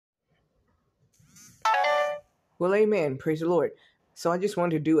Well, amen. Praise the Lord. So I just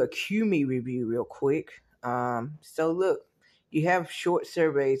wanted to do a QME review real quick. So look, you have short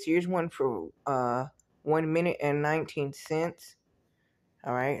surveys. Here's one for 1 minute and 19 cents.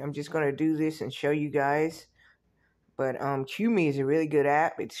 All right, I'm just gonna do this and show you guys. But QME is a really good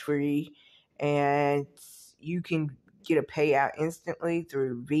app. It's free, and you can get a payout instantly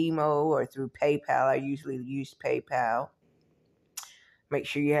through Vimo or through PayPal. I usually use PayPal. Make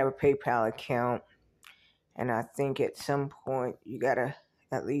sure you have a PayPal account. And I think at some point you gotta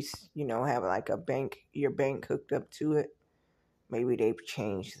at least, have like your bank hooked up to it. Maybe they've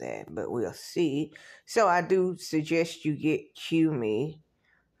changed that, but we'll see. So I do suggest you get QMe,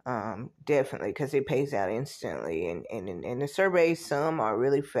 definitely, because it pays out instantly. And the surveys, some are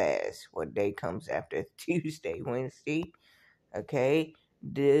really fast. What day comes after Tuesday, Wednesday? Okay.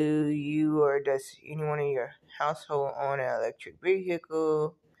 Do you or does anyone in your household own an electric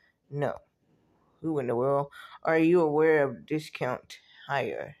vehicle? No. Who in the world? Are you aware of discount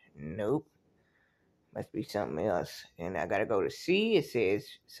higher? Nope. Must be something else. And I gotta go to C. It says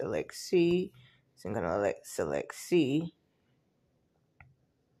select C. So I'm gonna select C.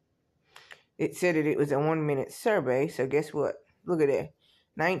 It said that it was a 1 minute survey. So guess what? Look at that.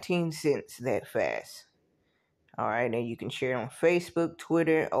 19 cents that fast. All right. And you can share it on Facebook,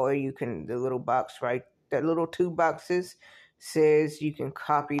 Twitter, or the little box that little 2 boxes says you can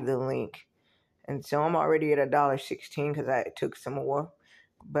copy the link. And so I'm already at $1.16 because I took some more.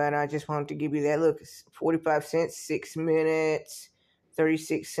 But I just wanted to give you that. Look, it's 45 cents, 6 minutes,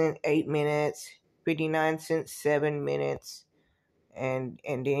 36 cents, 8 minutes, 59 cents, 7 minutes. And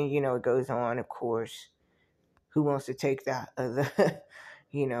then, it goes on, of course. Who wants to take the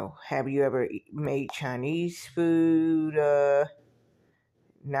have you ever made Chinese food?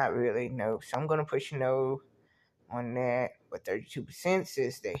 Not really, no. So I'm going to push no on that. But 32%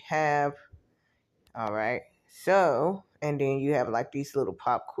 says they have. All right. So, and then you have like these little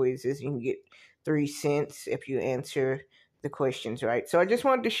pop quizzes. You can get 3 cents if you answer the questions right. So I just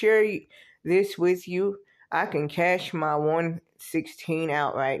wanted to share this with you. I can cash my 116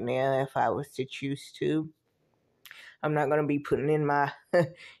 out right now if I was to choose to. I'm not going to be putting in my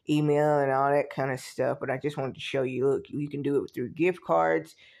email and all that kind of stuff, but I just wanted to show you, look, you can do it through gift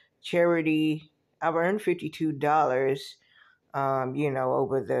cards, charity. I've earned $52.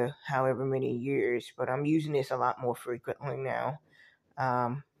 Over the however many years, but I'm using this a lot more frequently now.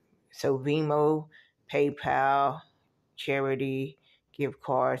 So Vimo, PayPal, charity, gift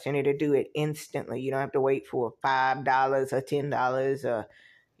cards, and it'll do it instantly. You don't have to wait for $5 or $10 a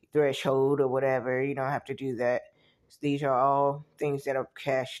threshold or whatever. You don't have to do that. These are all things that are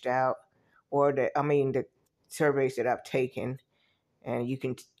cashed out, or the surveys that I've taken, and you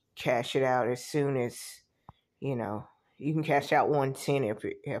can cash it out as soon as, you can cash out 1 cent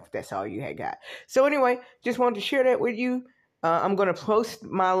if that's all you had got. So anyway, just wanted to share that with you. I'm going to post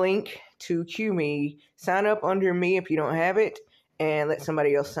my link to QMe. Sign up under me if you don't have it, and let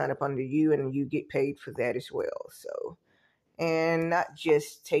somebody else sign up under you, and you get paid for that as well. So, and not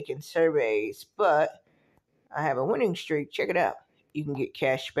just taking surveys, but I have a winning streak. Check it out. You can get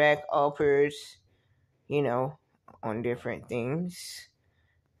cash back offers, on different things.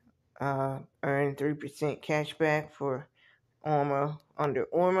 Earn 3% cash back for Under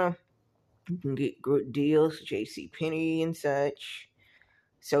Armour. You can get good deals, JCPenney and such.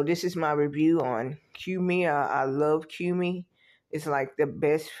 So this is my review on QMe. I love QMe. It's like the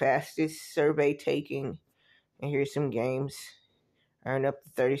best, fastest survey taking. And here's some games. Earn up to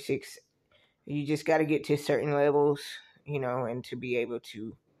 36. You just got to get to certain levels, and to be able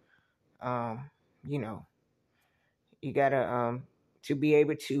to, you got to be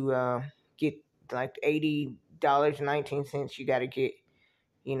able to get like $80.19. You got to get,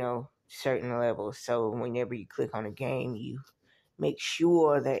 certain levels. So whenever you click on a game, you make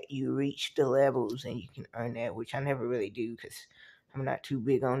sure that you reach the levels and you can earn that, which I never really do because I'm not too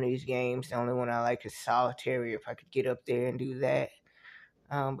big on these games. The only one I like is solitary, if I could get up there and do that.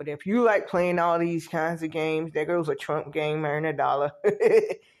 But if you like playing all these kinds of games, there goes a Trump game, earn $1.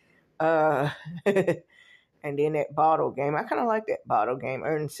 And then that bottle game, I kind of like that bottle game,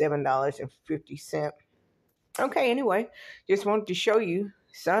 earn $7.50. Okay, anyway, just wanted to show you.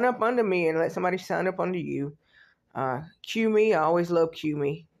 Sign up under me and let somebody sign up under you. QMe, I always love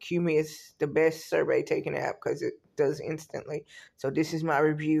QMe. QMe is the best survey taking app because it does instantly. So this is my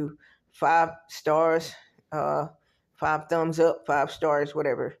review. 5 stars, 5 thumbs up, 5 stars,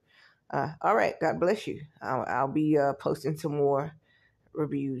 whatever. All right, God bless you. I'll be posting some more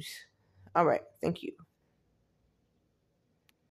reviews. All right, thank you.